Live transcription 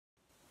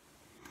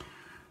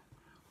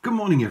Good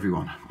morning,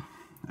 everyone.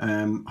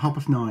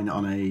 9:30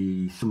 on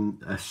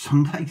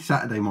a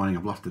Saturday morning.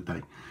 I've lost a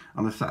day.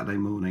 On a Saturday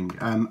morning.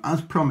 As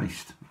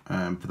promised,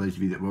 for those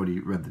of you that have already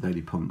read the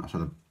Daily Punt, I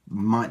said I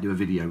might do a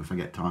video if I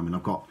get time, and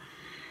I've got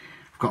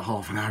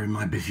half an hour in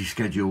my busy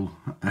schedule,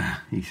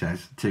 he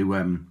says,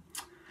 to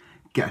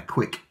get a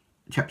quick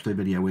Chepstow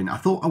video in. I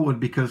thought I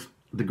would because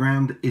the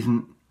ground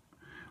isn't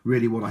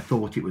really what I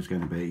thought it was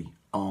going to be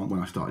when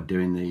I started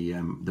doing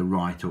the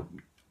write-up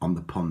on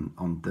the punt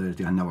on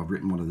Thursday. I know I've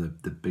written one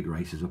of the big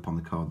races up on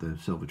the card, the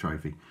Silver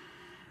Trophy,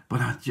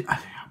 but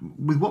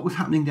with what was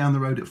happening down the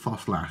road at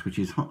Foss Lash, which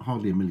is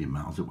hardly a million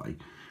miles away,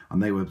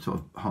 and they were sort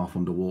of half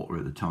underwater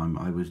at the time,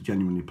 I was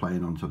genuinely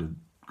playing on sort of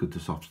good to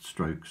soft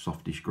stroke,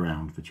 softish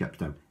ground for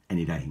Chepstow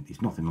any day.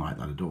 It's nothing like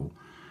that at all.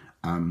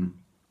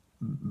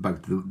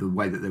 Both the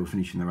way that they were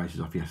finishing the races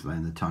off yesterday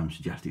and the time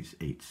suggest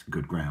it's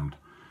good ground.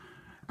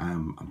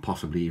 And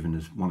possibly even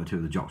as one or two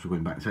of the jocks were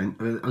going back and saying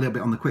a little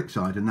bit on the quick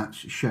side, and that's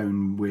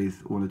shown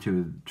with one or two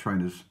of the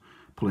trainers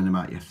pulling them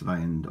out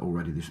yesterday and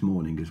already this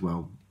morning as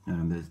well.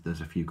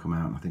 There's a few come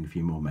out, and I think a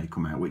few more may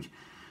come out, which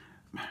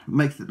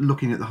makes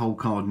looking at the whole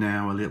card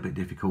now a little bit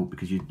difficult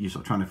because you're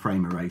sort of trying to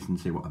frame a race and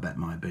see what a bet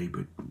might be.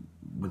 But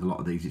with a lot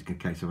of these, it's a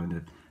case of having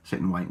to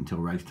sit and wait until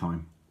race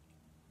time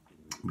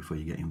before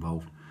you get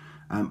involved.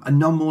 And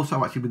none more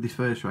so actually with this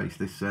first race,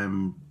 this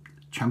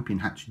Champion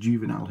Hatch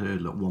Juvenile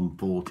Hurdle at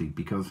 140,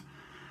 because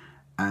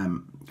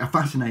a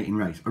fascinating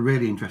race, a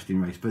really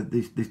interesting race, but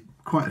there's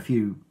quite a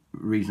few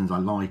reasons I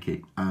like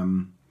it.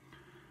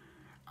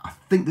 I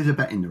think there's a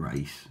bet in the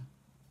race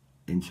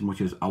in so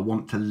much as I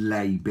want to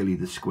lay Billy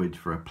the Squid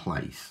for a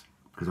place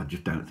because I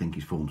just don't think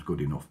his form's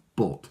good enough,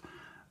 but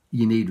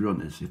you need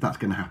runners. If that's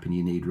going to happen,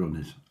 you need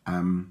runners.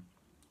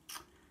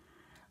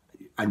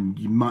 And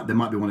there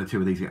might be one or two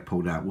of these get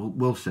pulled out.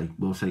 We'll see.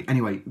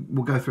 Anyway,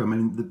 we'll go through. I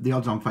mean, the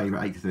odds on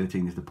favourite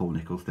 8-13 is the Paul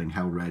Nicholls thing,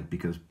 held red,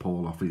 because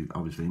Paul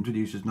obviously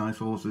introduces nice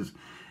horses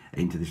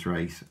into this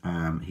race.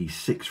 He's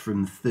 6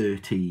 from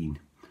 13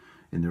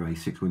 in the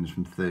race, 6 wins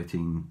from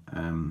 13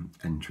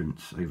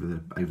 entrants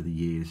over the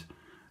years.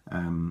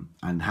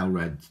 And held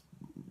red,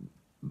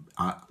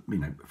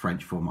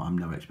 French form. I'm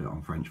no expert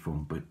on French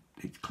form, but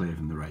it's clear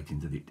from the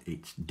ratings that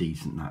it's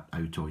decent. That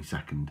Auteuil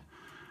second.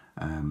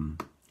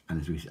 And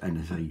as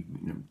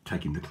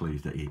taking the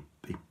clues that he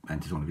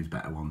enters one of his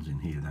better ones in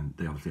here, then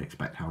they obviously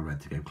expect Howell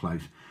Red to go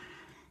close.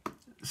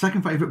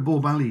 Second favourite, Ball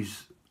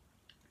Valley's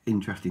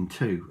interesting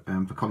too,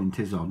 for Colin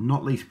Tizard,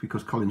 not least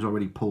because Colin's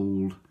already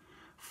pulled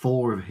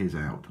 4 of his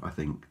out, I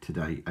think,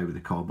 today over the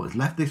card, but has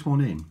left this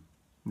one in.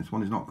 This one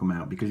has not come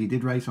out because he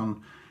did race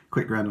on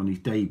quick ground on his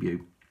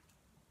debut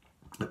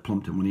at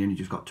Plumpton when he only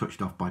just got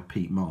touched off by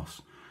Pete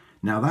Moss.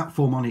 Now that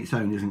form on its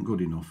own isn't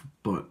good enough,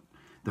 but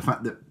the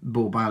fact that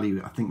Ball Valley,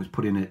 I think, was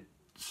put in at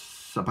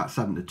about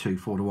 7-2,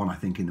 4-1, I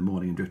think, in the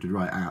morning and drifted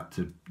right out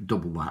to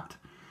double that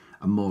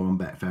and more on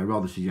Betfair,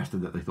 rather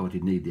suggested that they thought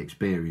he'd need the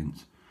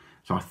experience.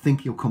 So I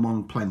think he'll come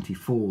on plenty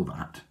for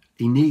that.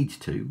 He needs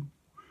to,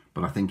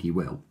 but I think he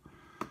will.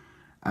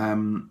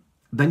 Then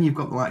you've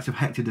got the likes of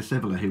Hector de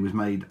Civilla, who was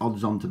made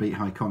odds on to beat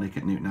Hyconic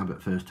at Newton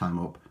Abbot first time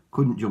up.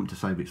 Couldn't jump to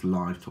save its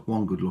life, took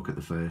one good look at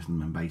the first,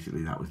 and then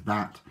basically that was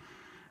that.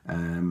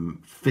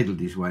 Fiddled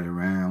his way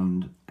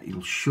around.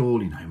 He'll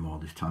surely know more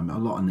this time. A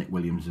lot of Nick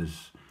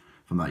Williamses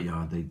from that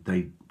yard,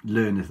 they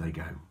learn as they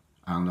go,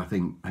 and I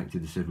think Hector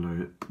de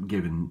Civilla,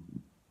 given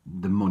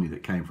the money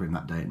that came for him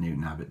that day at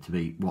Newton Abbot to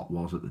be what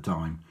was at the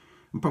time,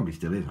 and probably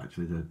still is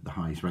actually, the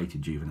highest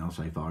rated juvenile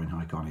so far in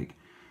Hyconic,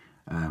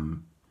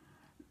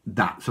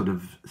 that sort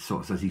of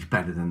says he's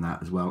better than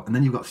that as well. And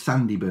then you've got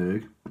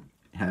Sandyberg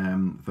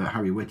for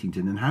Harry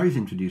Whittington, and Harry's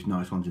introduced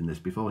nice ones in this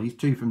before. He's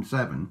 2 from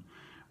 7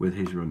 with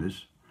his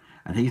runners,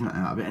 and he's not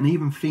out of it. And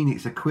even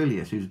Phoenix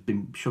Aquilius, who's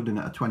been shoved in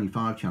at a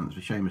 25 chance for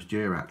Seamus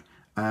Durack.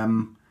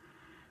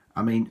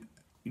 I mean,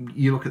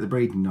 you look at the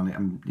breeding on it,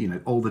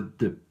 and all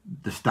the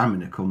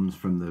stamina comes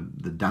from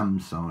the dam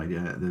side.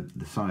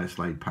 The Sire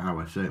Slade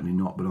Power certainly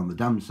not, but on the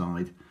dam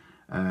side,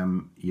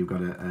 you've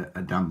got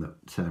a dam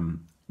that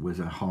was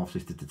a half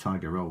sister to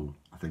Tiger Roll,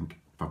 I think,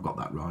 if I've got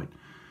that right.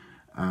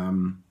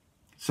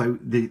 So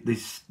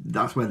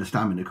that's where the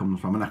stamina comes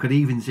from, and I could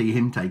even see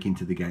him taking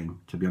to the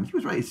game. To be honest, he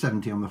was rated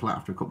 70 on the flat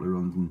after a couple of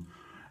runs, and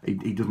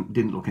he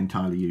didn't look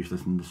entirely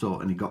useless and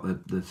he got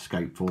the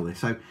scope for this.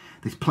 So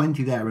there's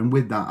plenty there, and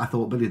with that, I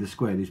thought Billy the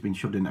Squid has been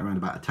shoved in at around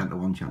about a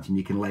 10-1 chance, and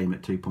you can lay him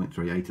at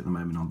 2.38 at the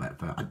moment on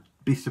Betfair. I'd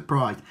be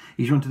surprised.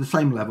 He's run to the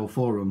same level,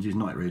 4 runs. He's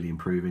not really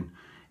improving.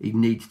 He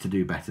needs to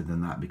do better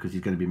than that because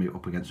he's going to be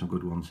up against some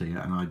good ones here,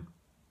 and I'd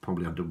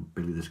done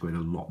Billy the Squid a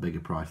lot bigger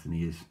price than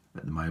he is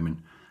at the moment.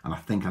 And I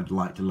think I'd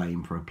like to lay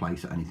him for a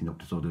place at anything up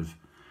to sort of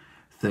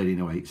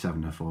 13.08,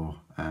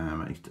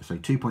 7.04. So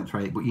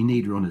 2.38, but you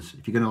need runners.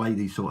 If you're going to lay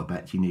these sort of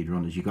bets, you need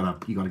runners. You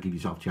got to give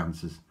yourself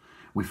chances.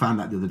 We found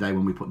that the other day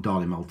when we put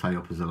Darling Malte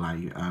up as a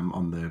lay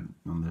on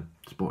the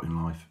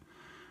Sporting Life,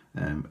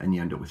 and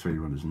you end up with 3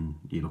 runners and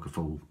you look a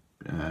fool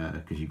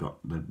because you've got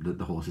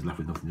the horses left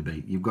with nothing to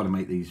beat. You've got to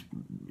make these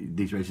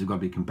races have got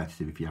to be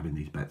competitive if you're having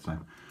these bets. So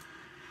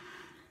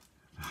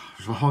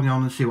So holding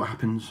on and see what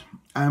happens.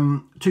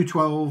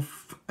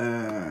 212,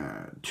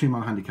 2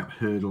 mile handicap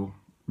hurdle.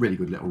 Really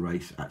good little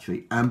race,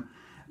 actually.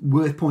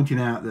 Worth pointing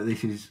out that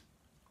this is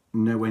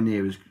nowhere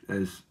near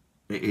as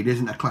it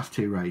isn't a Class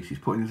 2 race. He's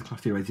putting this as a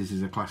Class 2 race. This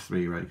is a Class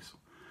 3 race.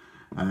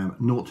 0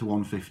 to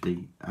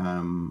 150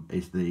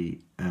 is the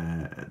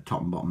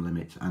top and bottom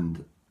limits,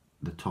 and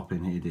the top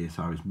in here,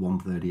 DSR, is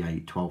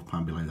 138,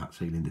 £12 below that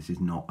ceiling. This is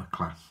not a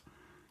Class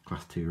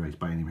 2 race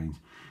by any means.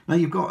 Now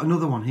you've got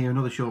another one here,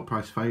 another short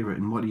price favourite,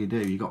 and what do?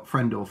 You've got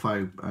friend or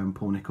foe,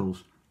 Paul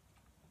Nicholls,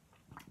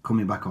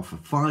 coming back off a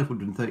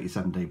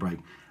 537-day break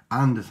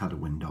and has had a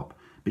wind up.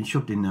 Been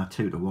shoved in now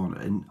 2 to 1,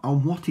 and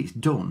on what it's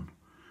done,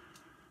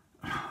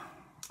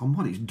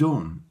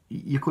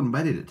 you couldn't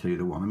bet it at 2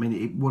 to 1. I mean,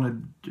 it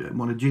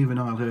won a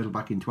juvenile hurdle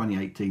back in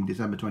 2018,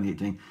 December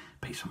 2018.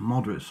 Beat some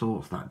moderate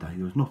sorts that day.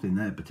 There was nothing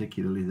there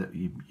particularly that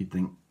you'd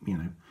think, you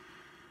know,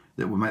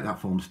 that would make that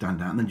form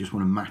stand out. And then just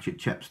won a match at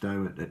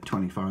Chepstow at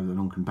 25, an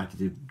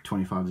uncompetitive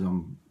 25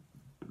 zone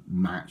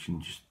match,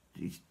 and just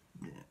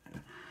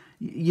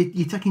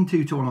you're taking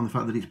 2 to 1 on the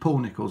fact that it's Paul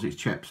Nicholls,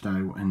 it's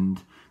Chepstow,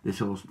 and this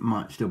horse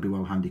might still be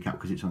well handicapped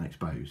because it's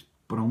unexposed.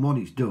 But on what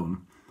it's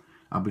done,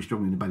 I'd be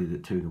struggling to bet it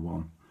at 2 to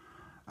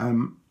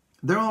 1.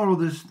 There are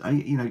others,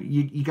 you know,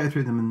 you go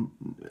through them,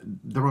 and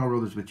there are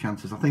others with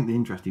chances. I think the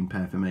interesting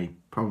pair for me,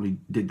 probably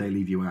Did They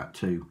Leave You Out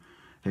Too,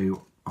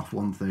 who off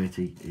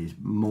 130 is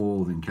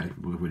more than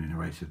capable of winning a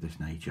race of this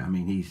nature. I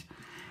mean,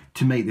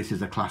 to me, this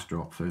is a class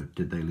drop for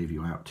Did They Leave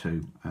You Out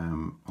Too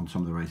on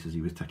some of the races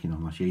he was taking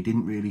on last year. He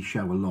didn't really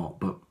show a lot,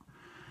 but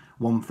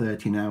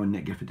 130 now, and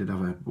Nick Gifford did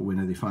have a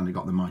winner. They finally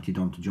got the Mighty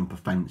Don to jump a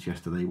fence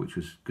yesterday, which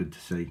was good to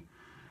see.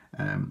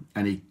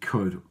 And he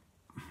could,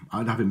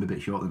 I'd have him a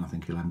bit short than I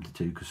think 11 to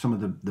 2, because some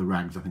of the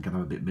rags I think I'd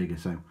have a bit bigger,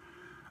 so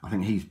I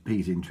think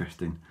he's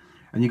interesting.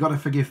 And you've got to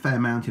forgive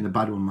Fairmountain a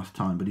bad one last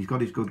time, but he's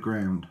got his good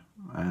ground,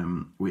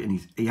 and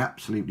he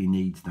absolutely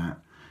needs that.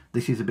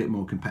 This is a bit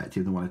more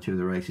competitive than 1 or 2 of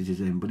the races he's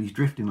in, but he's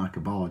drifting like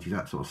a barge. He's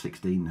at sort of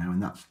 16 now, and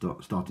that's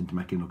starting to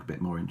make him look a bit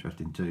more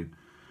interesting too.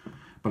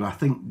 But I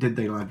think Did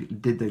They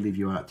Leave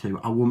You Out Too?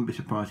 I wouldn't be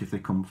surprised if they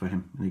come for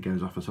him and he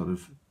goes off a sort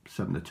of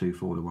 7 to 2,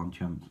 4 to 1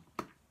 chance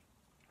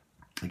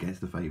against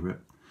the favourite.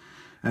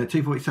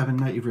 247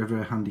 Native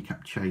River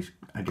handicap chase,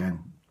 again,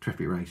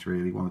 terrific race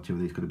really. 1 or 2 of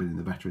these could have been in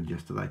the veterans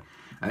yesterday.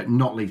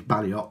 Not least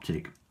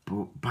Ballyoptic,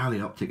 but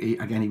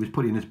Ballyoptic, again, he was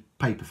put in as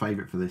paper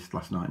favourite for this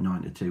last night,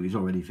 9 to 2. He's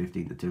already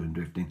 15 to 2 and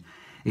drifting.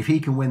 If he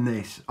can win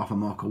this off a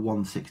mark of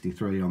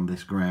 163 on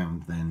this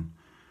ground, then,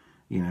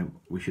 you know,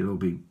 we should all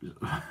be...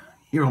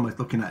 You're almost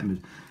looking at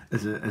him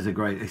as a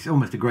grade. It's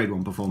almost a grade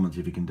 1 performance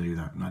if he can do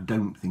that, and I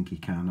don't think he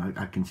can.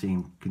 I can see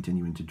him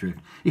continuing to drift.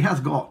 He has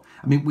got.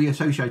 I mean, we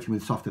associate him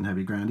with soft and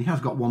heavy ground. He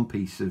has got one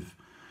piece of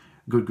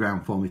good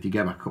ground form. If you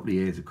go back a couple of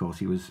years, of course,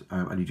 he was,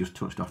 and he just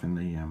touched off in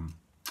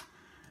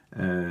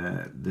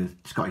the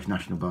Scottish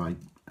National by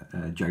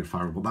Joe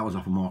Farrell, but that was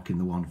off a mark in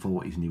the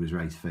 140s, and he was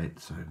race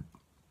fit. So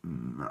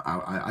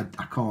I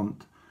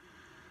can't.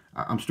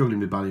 I'm struggling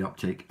with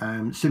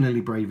Ballyoptic. Similarly,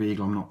 Brave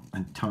Eagle, I'm not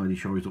entirely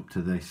sure he's up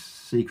to this.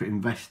 Secret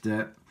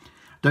Investor,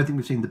 don't think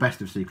we've seen the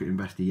best of Secret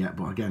Investor yet,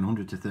 but again,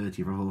 100 to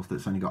 30 for a horse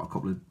that's only got a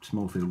couple of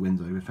small field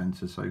wins over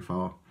fences so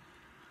far.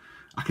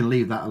 I can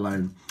leave that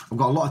alone. I've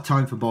got a lot of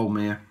time for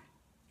Bolmere.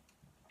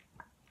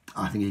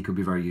 I think he could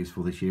be very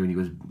useful this year, and he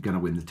was going to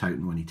win the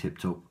Toten when he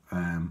tipped up.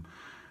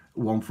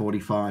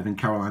 145, and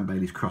Caroline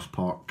Bailey's Cross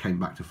Park came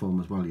back to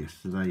form as well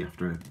yesterday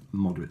after a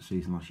moderate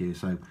season last year,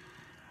 so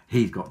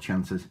he's got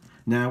chances.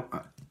 Now,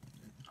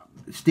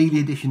 Steely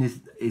Edition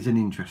is an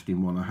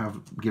interesting one. I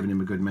have given him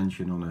a good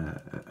mention on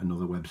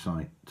another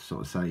website to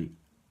sort of say,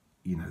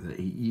 you know, that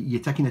you're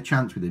taking a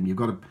chance with him. You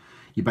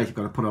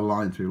basically got to put a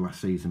line through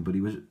last season, but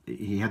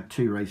he had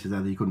 2 races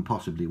there that he couldn't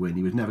possibly win.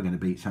 He was never going to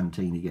beat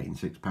Santini getting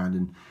 £6,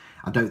 and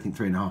I don't think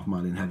 3.5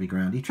 mile in heavy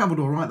ground. He travelled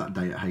all right that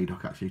day at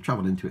Haydock, actually. He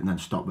travelled into it and then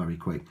stopped very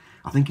quick.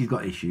 I think he's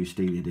got issues,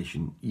 Steely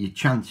Edition. You're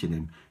chancing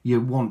him.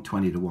 You want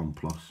 20 to 1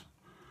 plus.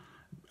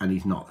 And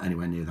he's not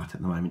anywhere near that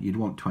at the moment. You'd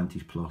want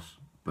 20s plus,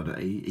 but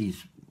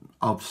he's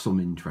of some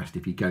interest.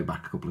 If you go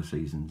back a couple of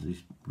seasons,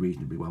 he's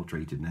reasonably well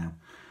treated now.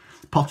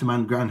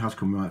 Potterman, ground has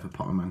come right for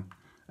Potterman.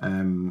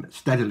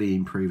 Steadily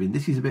improving.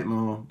 This is a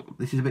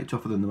bit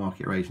tougher than the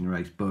market racing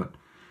race, but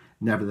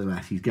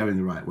nevertheless, he's going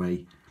the right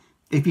way.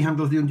 If he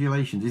handles the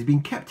undulations, he's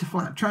been kept to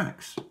flat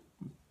tracks.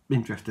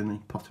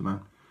 Interestingly,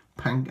 Potterman.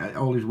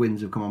 All his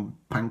wins have come on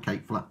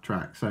pancake flat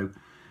tracks, so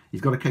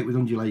he's got to cope with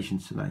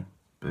undulations today.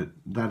 But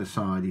that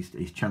aside,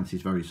 his chance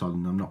is very solid,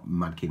 and I'm not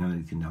mad keen on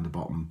anything down the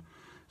bottom.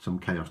 Some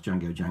Chaos,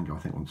 Django, I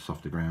think, wants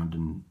softer ground,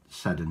 and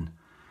Seddon.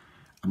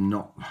 I'm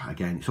not,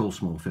 again, it's all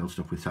small field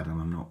stuff with Seddon.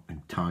 I'm not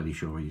entirely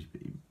sure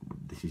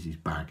this is his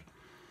bag.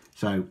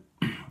 So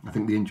I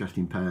think the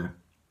interesting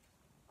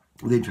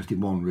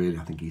one, really,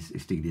 I think is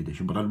Steely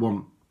Edition. But I'd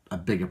want a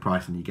bigger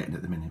price than you're getting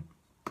at the minute,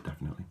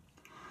 definitely.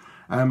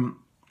 Then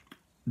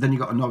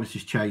you've got a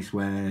Novice's Chase,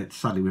 where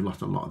sadly we've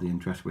lost a lot of the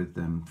interest with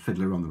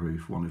Fiddler on the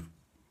Roof, one of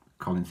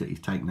Collins that he's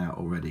taken out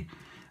already.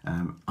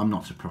 I'm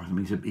not surprised. I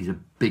mean, he's a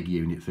big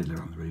unit,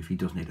 Fiddler on the Roof. He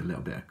does need a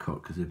little bit of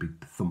cut because he'll be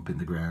thumping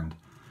the ground.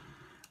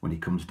 when he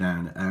comes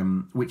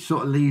down, which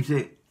sort of leaves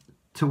it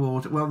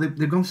towards, well,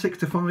 they've gone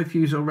 6-5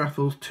 Fusel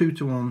Raffles,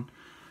 2-1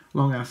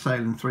 Longhouse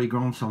Sale and 3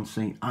 Grand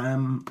Sancy.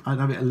 I'd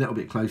have it a little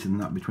bit closer than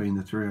that between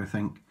the three, I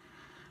think.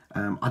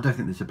 I don't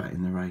think there's a bet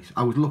in the race.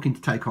 I was looking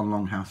to take on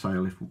Longhouse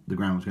Sale if the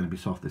ground was going to be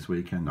soft this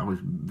weekend. I was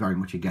very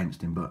much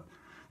against him, but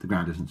the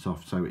ground isn't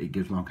soft, so it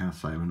gives Longhouse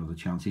Sale another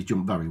chance. He's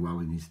jumped very well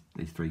in his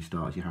 3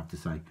 starts, you have to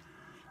say.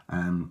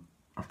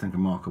 I think a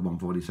mark of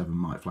 147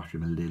 might flash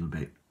him a little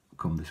bit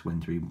come this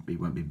winter. He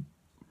won't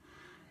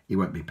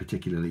be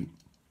particularly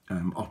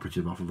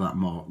operative off of that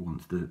mark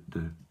once the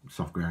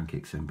soft ground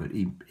kicks in, but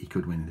he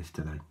could win this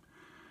today.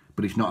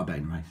 But it's not a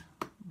betting race.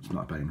 It's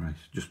not a betting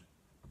race. Just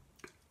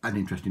an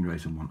interesting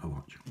race and one to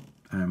watch.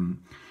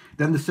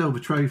 Then the Silver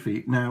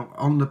Trophy. Now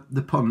on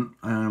the punt,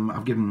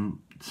 I've given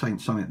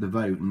Saint Sonnet the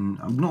vote, and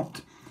I'm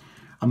not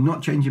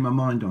changing my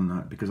mind on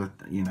that, because I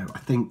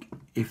think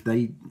if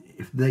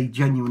they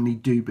genuinely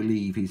do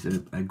believe he's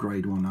a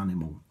Grade 1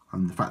 animal,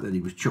 and the fact that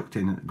he was chucked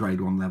in at Grade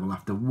 1 level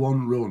after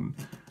one run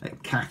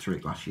at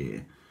Catterick last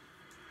year,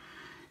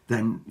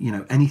 then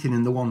anything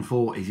in the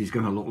 140s is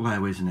going to look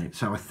low, isn't it?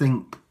 So I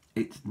think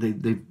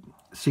they've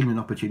seen an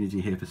opportunity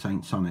here for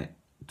Saint Sonnet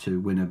to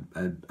win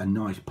a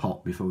nice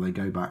pot before they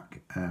go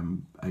back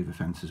over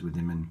fences with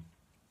him, and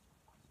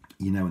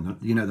they're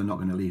not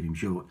going to leave him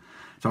short.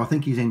 So I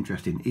think he's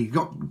interesting. He's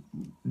got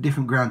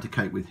different ground to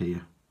cope with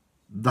here.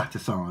 That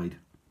aside,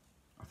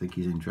 I think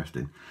he's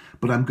interesting.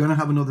 But I'm going to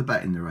have another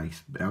bet in the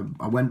race.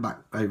 I went back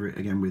over it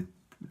again with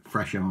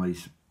fresh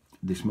eyes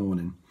this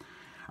morning,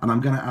 and I'm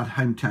going to add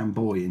Hometown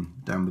Boy in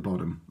down the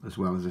bottom as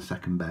well as a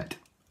second bet.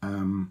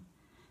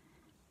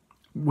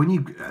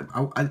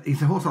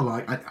 He's a horse I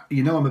like.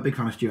 I'm a big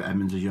fan of Stuart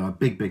Edmonds, as you are. A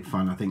big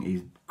fan. I think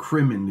he's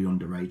criminally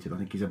underrated. I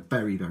think he's a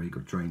very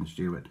good trained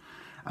Stuart.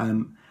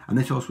 And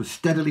this horse was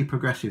steadily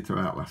progressive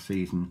throughout last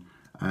season.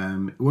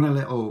 Won a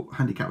little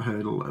handicap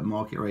hurdle at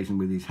Market Raising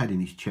with his head in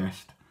his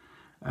chest,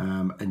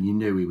 and you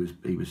knew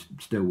he was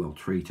still well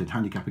treated.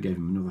 Handicapper gave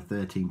him another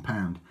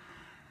 £13,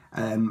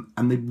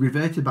 and they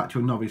reverted back to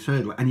a novice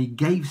hurdle, and he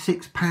gave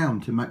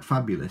 £6 to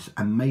McFabulous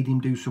and made him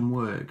do some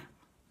work.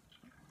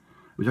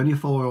 It was only a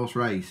 4-horse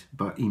race,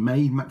 but he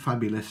made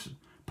McFabulous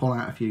pull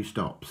out a few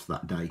stops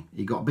that day.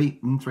 He got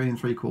beaten 3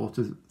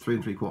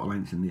 3/4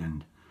 lengths in the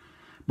end.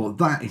 But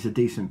that is a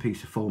decent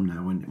piece of form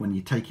now when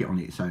you take it on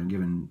its own,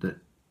 given that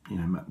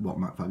what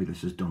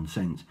McFabulous has done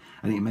since,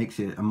 and it makes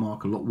it a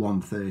marker look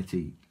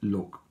 130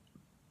 look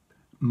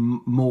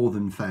more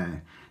than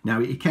fair. Now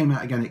he came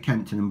out again at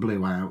Kempton and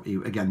blew out.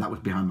 Again, that was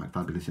behind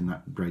McFabulous in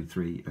that Grade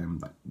 3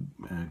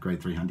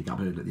 Grade 3 handicap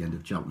hurdle at the end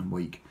of Cheltenham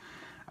week.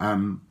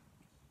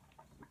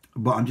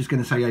 But I'm just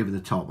going to say over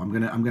the top. I'm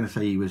going to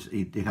say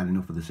he'd had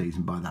enough of the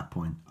season by that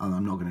point, and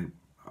I'm not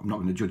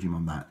going to judge him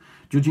on that.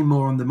 Judge him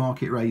more on the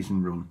Market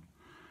Raising run.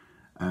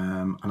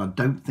 And I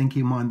don't think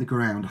he'll mind the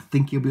ground. I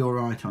think he'll be all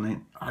right on it.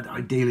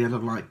 Ideally, I'd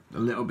have liked a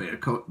little bit of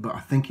cut, but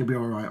I think he'll be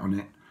all right on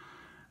it.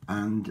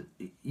 And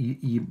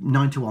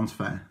 9-1's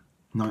fair.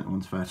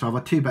 9-1's fair. So I've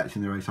had 2 bets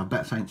in the race. I've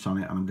bet Saint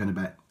Sonnet, and I'm going to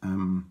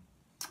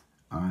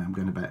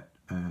bet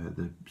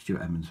the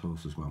Stuart Edmonds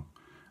horse as well.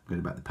 I'm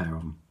going to bet the pair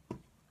of them.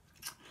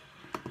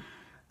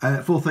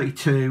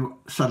 432.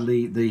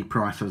 Sadly, the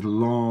price has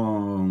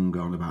long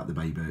gone about the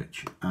Bay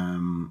Birch.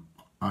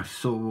 I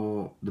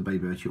saw the Bay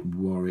Birch at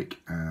Warwick,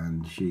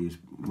 and she's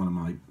one of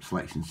my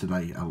selections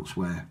today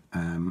elsewhere.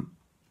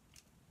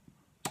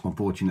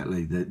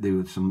 Unfortunately, there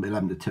was some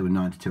 11-2 and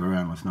 9-2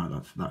 around last night.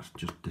 That's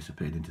just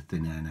disappeared into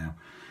thin air now.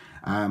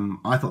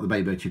 I thought the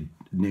Bay Birch would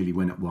nearly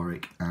win at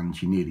Warwick, and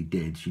she nearly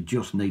did. She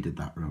just needed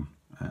that run.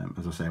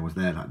 As I say, I was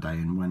there that day,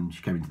 and when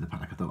she came into the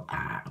paddock, I thought,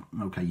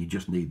 okay, you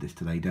just need this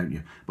today, don't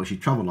you? But she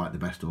travelled like the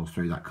best horse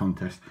through that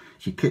contest.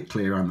 She kicked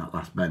clear on that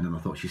last bend, and I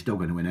thought she's still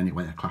going to win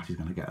anyway. Her class is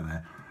going to get her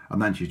there.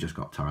 And then she's just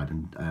got tired,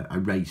 and a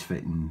race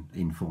fit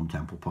in form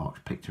Temple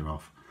Park picked her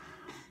off.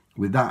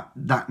 With that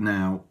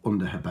now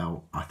under her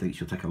belt, I think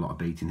she'll take a lot of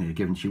beating here,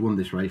 given she won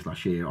this race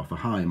last year off a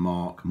higher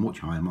mark, much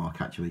higher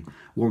mark actually.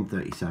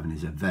 137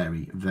 is a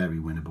very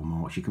winnable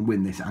mark. She can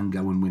win this and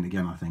go and win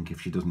again, I think,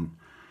 if she doesn't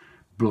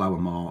blow a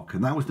mark.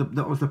 And that was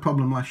the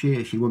problem last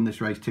year. She won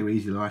this race too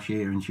easily last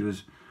year, and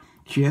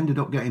she ended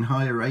up getting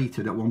higher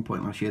rated at one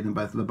point last year than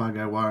both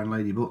Labago Wire and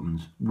Lady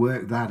Buttons.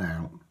 Work that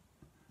out.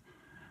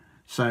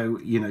 So,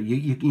 you're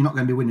not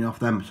going to be winning off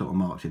them sort of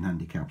marks in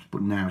handicaps,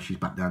 but now she's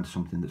back down to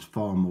something that's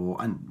far more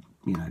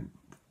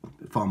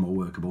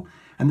workable.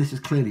 And this has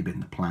clearly been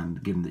the plan,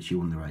 given that she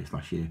won the race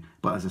last year.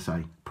 But as I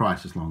say,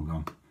 price has long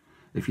gone.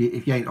 If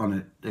you ain't on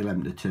at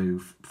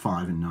 11-2,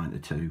 5 and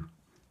 9-2,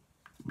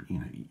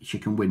 she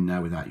can win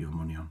now without your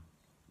money on,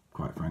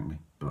 quite frankly.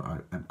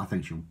 But I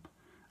think she'll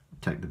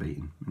take the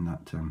beating in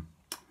that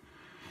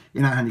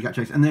handicap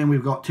chase. And then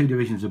we've got 2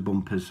 divisions of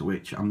bumpers,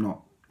 which I'm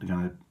not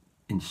going to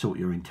insult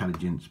your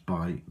intelligence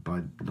by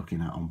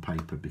looking at on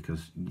paper,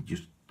 because you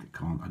just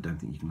can't. I don't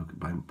think you can look at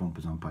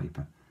bumpers on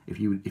paper. If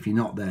you're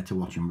not there to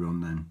watch them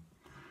run, then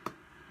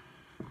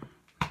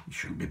you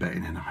shouldn't be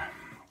betting in them.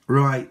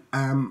 Right,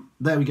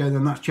 there we go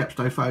then. That's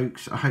Chepstow,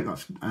 folks. I hope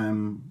that's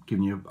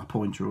given you a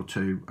pointer or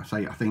two. I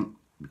think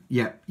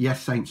yeah,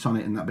 yes, Saint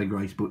Sonnet in that big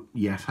race, but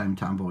yes,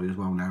 Hometown Boy as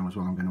well. I'm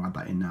going to add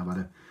that in now. I've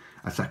had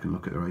a second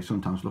look at the race.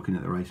 Sometimes looking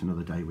at the race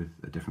another day with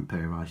a different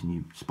pair of eyes, and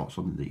you spot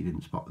something that you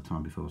didn't spot the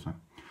time before. So,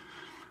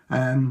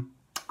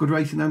 good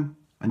racing then.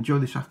 Enjoy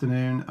this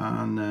afternoon,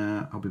 and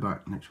I'll be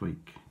back next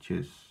week.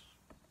 Cheers.